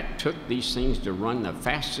signal, that took these things to run the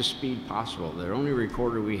fastest speed possible. The only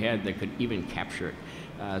recorder we had that could even capture it.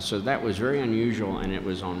 So that was very unusual, and it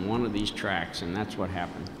was on one of these tracks, and that's what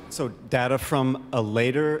happened. So data from a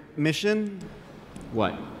later mission?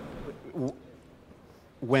 What?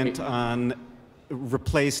 Went on,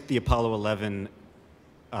 replaced the Apollo 11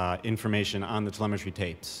 information on the telemetry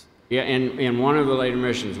tapes. Yeah, and in one of the later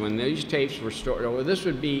missions, when these tapes were stored, well, this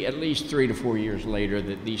would be at least 3 to 4 years later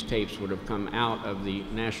that these tapes would have come out of the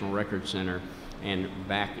National Record Center and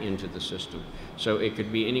back into the system. So it could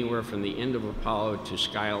be anywhere from the end of Apollo to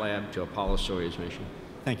Skylab to Apollo-Soyuz mission.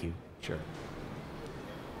 Thank you. Sure.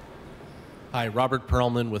 Hi, Robert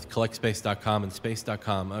Perlman with CollectSpace.com and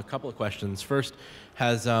Space.com. A couple of questions. First,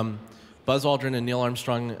 has Buzz Aldrin and Neil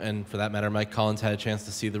Armstrong, and for that matter, Mike Collins, had a chance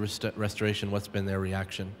to see the restoration? What's been their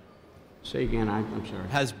reaction? Say again, I'm sorry.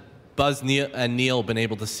 Has Buzz and Neil been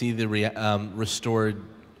able to see the restored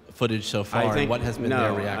footage so far, and what has been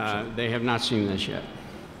their reaction? They have not seen this yet.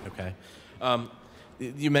 Okay.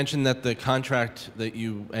 You mentioned that the contract that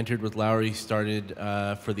you entered with Lowry started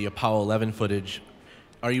for the Apollo 11 footage.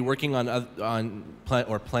 Are you working on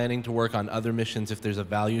planning to work on other missions if there's a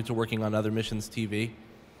value to working on other missions TV?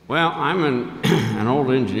 Well, I'm an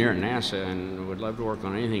old engineer at NASA and would love to work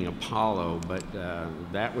on anything Apollo, but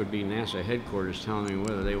that would be NASA headquarters telling me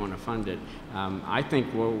whether they want to fund it. I think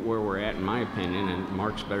where we're at, in my opinion, and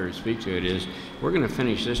Mark's better to speak to it, is we're going to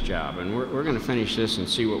finish this job, and we're going to finish this and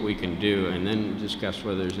see what we can do, and then discuss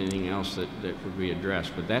whether there's anything else that would be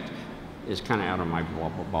addressed. But that is kind of out of my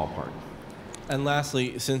ballpark. And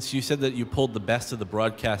lastly, since you said that you pulled the best of the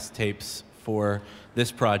broadcast tapes for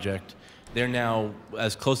this project, they're now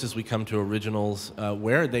as close as we come to originals.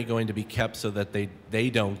 Where are they going to be kept so that they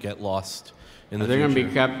don't get lost in the future?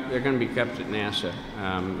 They're going to be kept at NASA.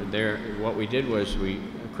 What we did was we,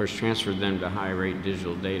 of course, transferred them to high-rate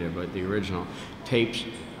digital data, but the original tapes,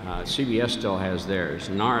 CBS still has theirs.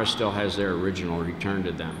 NARA still has their original returned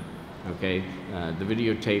to them. Okay, the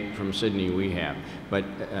videotape from Sydney we have, but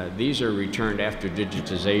these are returned after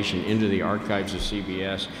digitization into the archives of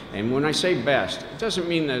CBS. And when I say best, it doesn't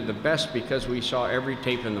mean they're the best because we saw every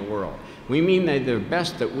tape in the world. We mean they're the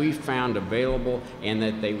best that we found available and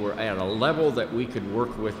that they were at a level that we could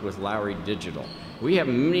work with Lowry Digital. We have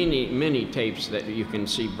many tapes that you can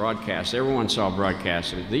see broadcast. Everyone saw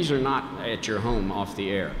broadcasts. These are not at your home off the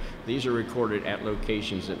air. These are recorded at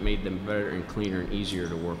locations that made them better and cleaner and easier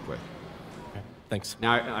to work with. Okay, thanks.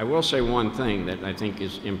 Now, I will say one thing that I think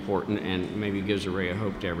is important and maybe gives a ray of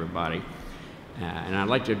hope to everybody. And I'd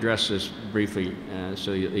like to address this briefly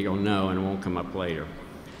so you'll know and it won't come up later.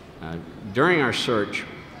 During our search,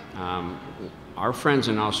 our friends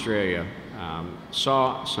in Australia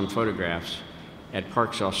saw some photographs at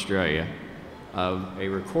Parkes, Australia, of a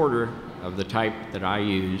recorder of the type that I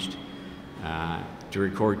used to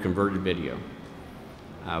record converted video.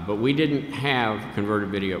 But we didn't have converted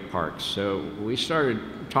video at Parkes, so we started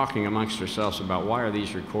talking amongst ourselves about why are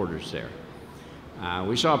these recorders there.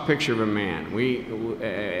 We saw a picture of a man,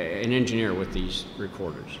 an engineer with these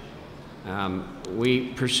recorders. We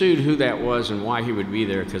pursued who that was and why he would be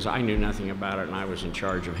there because I knew nothing about it and I was in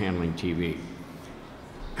charge of handling TV.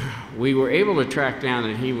 We were able to track down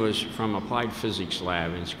that he was from Applied Physics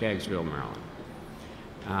Lab in Skaggsville, Maryland.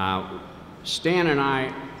 Stan and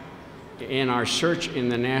I, in our search in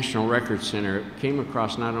the National Record Center, came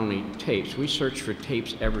across not only tapes, we searched for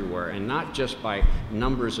tapes everywhere, and not just by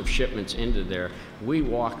numbers of shipments into there. We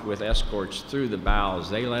walked with escorts through the bowels.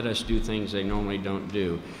 They let us do things they normally don't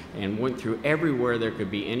do, and went through everywhere there could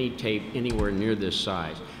be any tape anywhere near this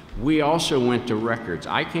size. We also went to records.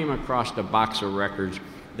 I came across a box of records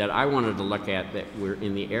that I wanted to look at that were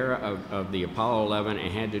in the era of the Apollo 11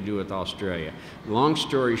 and had to do with Australia. Long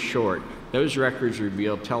story short, those records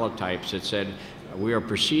revealed teletypes that said, we are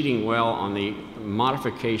proceeding well on the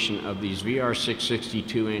modification of these VR6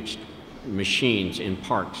 62-inch machines in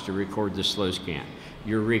Parkes to record the slow scan.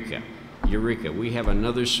 Eureka. Eureka. We have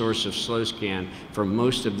another source of slow scan for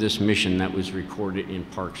most of this mission that was recorded in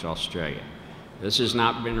Parkes, Australia. This has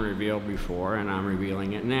not been revealed before, and I'm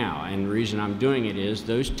revealing it now. And the reason I'm doing it is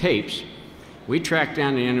those tapes, we tracked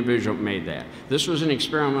down the individual that made that. This was an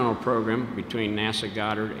experimental program between NASA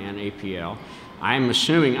Goddard and APL. I'm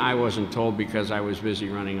assuming I wasn't told because I was busy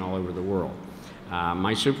running all over the world.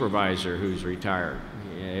 My supervisor, who's retired,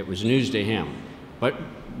 it was news to him. But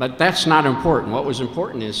But that's not important. What was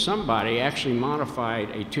important is somebody actually modified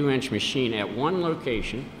a 2-inch machine at one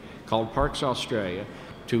location called Parks Australia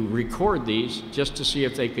to record these just to see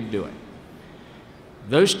if they could do it.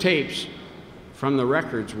 Those tapes from the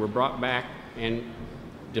records were brought back and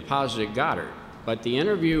deposited at Goddard. But the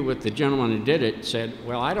interview with the gentleman who did it said,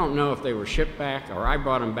 well, I don't know if they were shipped back or I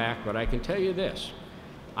brought them back, but I can tell you this.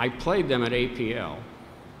 I played them at APL,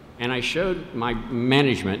 and I showed my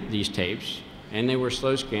management these tapes, and they were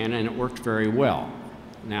slow scan, and it worked very well.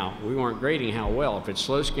 Now, we weren't grading how well. If it's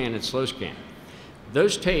slow scan, it's slow scan.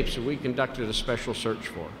 Those tapes we conducted a special search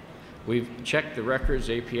for. We've checked the records.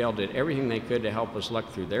 APL did everything they could to help us look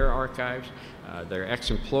through their archives, their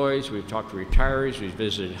ex-employees. We've talked to retirees. We've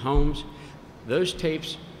visited homes. Those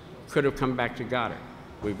tapes could have come back to Goddard.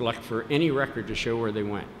 We've looked for any record to show where they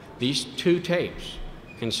went. These 2 tapes,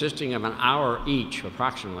 consisting of an hour each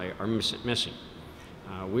approximately, are missing.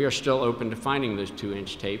 We are still open to finding those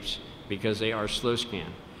 2-inch tapes because they are slow scan.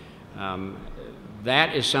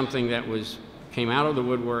 That is something that came out of the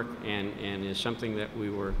woodwork and is something that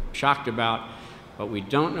we were shocked about, but we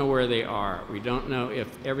don't know where they are. We don't know if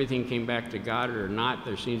everything came back to Goddard or not.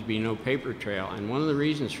 There seems to be no paper trail, and one of the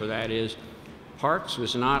reasons for that is Parks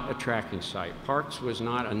was not a tracking site. Parks was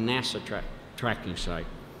not a NASA tracking site.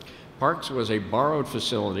 Parks was a borrowed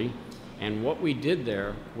facility, and what we did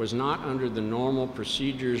there was not under the normal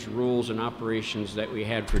procedures, rules, and operations that we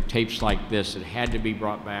had for tapes like this that had to be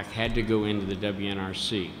brought back, had to go into the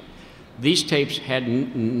WNRC. These tapes had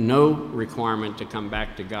no requirement to come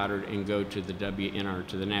back to Goddard and go to the WNR,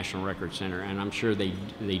 to the National Record Center, and I'm sure they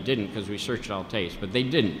didn't because we searched all tapes, but they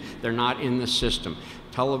didn't. They're not in the system.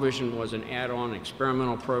 Television was an add-on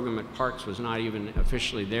experimental program at Parks, was not even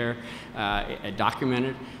officially there,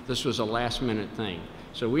 documented. This was a last-minute thing.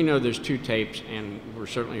 So we know there's 2 tapes, and we're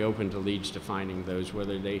certainly open to leads to finding those,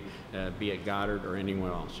 whether they be at Goddard or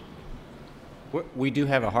anywhere else. We do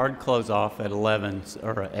have a hard close off at 11,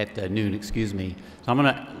 or at noon, excuse me. So I'm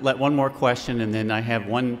going to let one more question, and then I have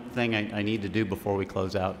one thing I need to do before we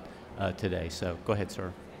close out today. So go ahead,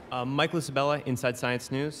 sir. Mike Lucibella, Inside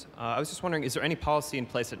Science News. I was just wondering, is there any policy in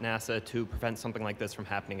place at NASA to prevent something like this from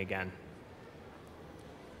happening again?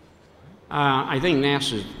 I think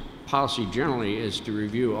NASA's policy generally is to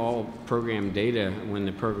review all program data when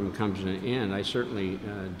the program comes to an end. I certainly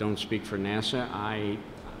don't speak for NASA.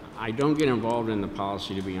 I don't get involved in the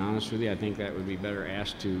policy, to be honest with you. I think that would be better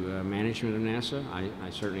asked to management of NASA. I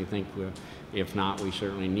certainly think, if not, we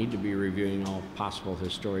certainly need to be reviewing all possible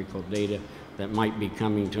historical data that might be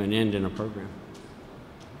coming to an end in a program.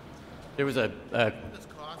 There was a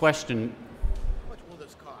question. How much will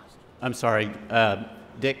this cost? I'm sorry.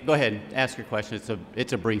 Dick, go ahead. Ask your question.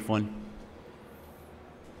 It's a brief one.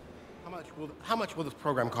 How much will this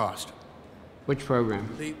program cost? Which program?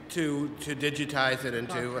 To digitize it and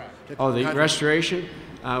to... The restoration?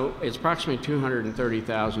 It's approximately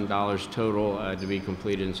 $230,000 total to be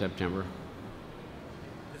completed in September.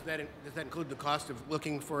 Does that include the cost of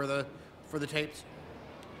looking for the tapes?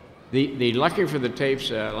 The looking for the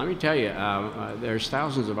tapes, let me tell you, there's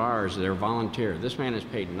thousands of hours that are volunteer. This man is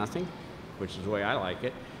paid nothing, which is the way I like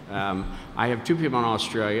it. I have 2 people in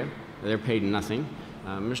Australia. They're paid nothing.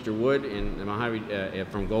 Mr. Wood and Mojave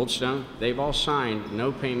from Goldstone, they've all signed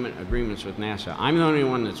no payment agreements with NASA. I'm the only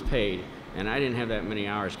one that's paid, and I didn't have that many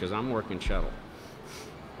hours because I'm working shuttle.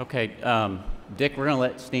 Okay, Dick, we're going to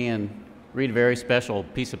let Stan read a very special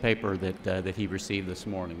piece of paper that he received this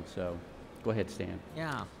morning. So go ahead, Stan.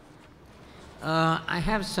 Yeah. I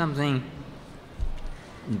have something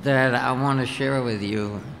that I want to share with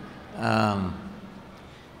you.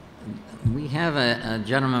 We have a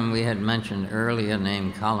gentleman we had mentioned earlier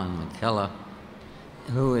named Colin McKellar,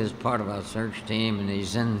 who is part of our search team, and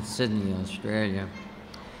he's in Sydney, Australia.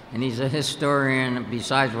 And he's a historian.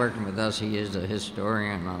 Besides working with us, he is a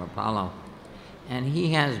historian on Apollo. And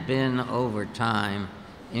he has been, over time,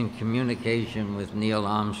 in communication with Neil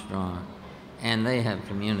Armstrong, and they have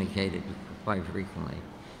communicated quite frequently.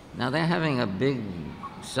 Now, they're having a big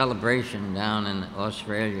celebration down in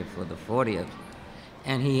Australia for the 40th,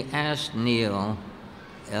 and he asked Neil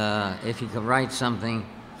if he could write something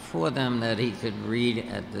for them that he could read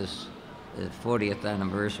at this 40th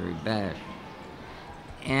anniversary bash.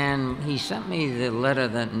 And he sent me the letter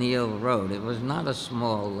that Neil wrote. It was not a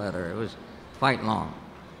small letter. It was quite long.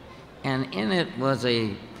 And in it was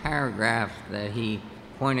a paragraph that he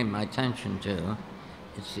pointed my attention to.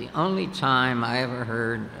 It's the only time I ever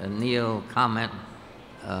heard Neil comment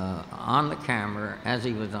on the camera as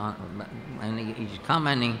he was on, and he's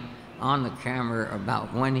commenting on the camera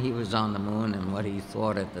about when he was on the moon and what he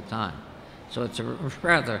thought at the time. So it's a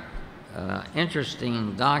rather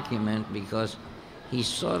interesting document because he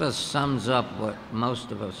sort of sums up what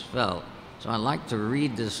most of us felt. So I'd like to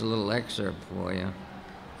read this little excerpt for you.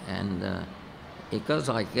 And it goes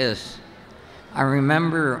like this. I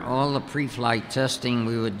remember all the pre-flight testing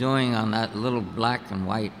we were doing on that little black and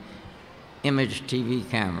white image TV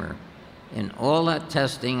camera. In all that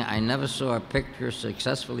testing, I never saw a picture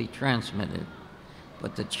successfully transmitted,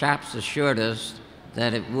 but the chaps assured us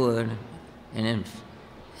that it would, and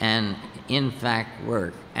in fact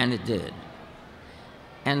work, and it did.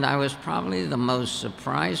 And I was probably the most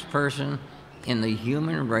surprised person in the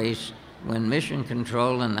human race when Mission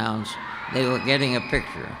Control announced they were getting a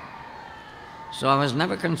picture. So I was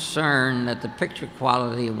never concerned that the picture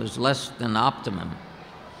quality was less than optimum.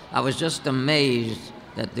 I was just amazed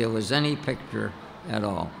that there was any picture at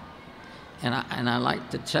all. And I like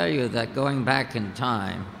to tell you that going back in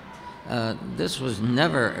time, this was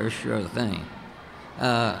never a sure thing.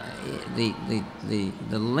 The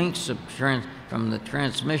links of from the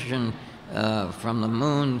transmission from the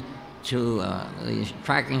moon to the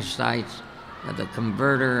tracking sites, the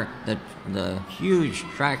converter, the huge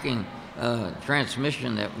tracking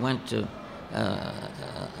transmission that went to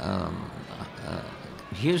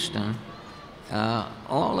Houston,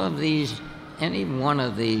 all of these, any one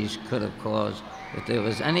of these could have caused, if there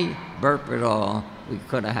was any burp at all, we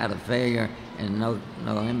could have had a failure and no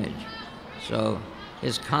image. So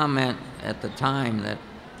his comment at the time that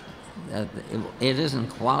it isn't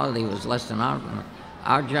quality was less than optimum.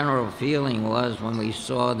 Our general feeling was when we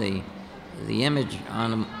saw the image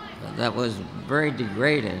on that was very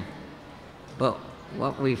degraded, but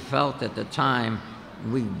what we felt at the time,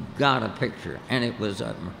 we got a picture, and it was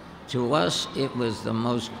to us it was the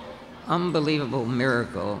most unbelievable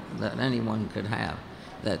miracle that anyone could have.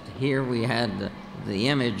 That here we had the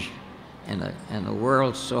image, and the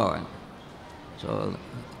world saw it. So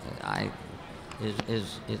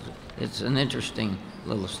it's an interesting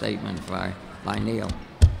little statement by Neil.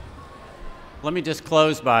 Let me just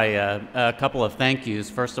close by a couple of thank yous.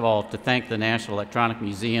 First of all, to thank the National Electronic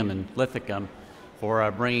Museum in Lithicum for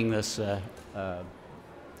bringing this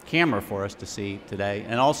camera for us to see today.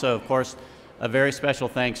 And also, of course, a very special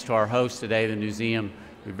thanks to our host today, the Newseum.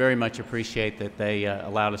 We very much appreciate that they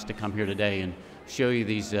allowed us to come here today and show you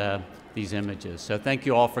these images. So thank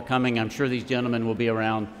you all for coming. I'm sure these gentlemen will be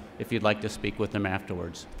around if you'd like to speak with them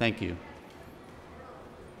afterwards. Thank you.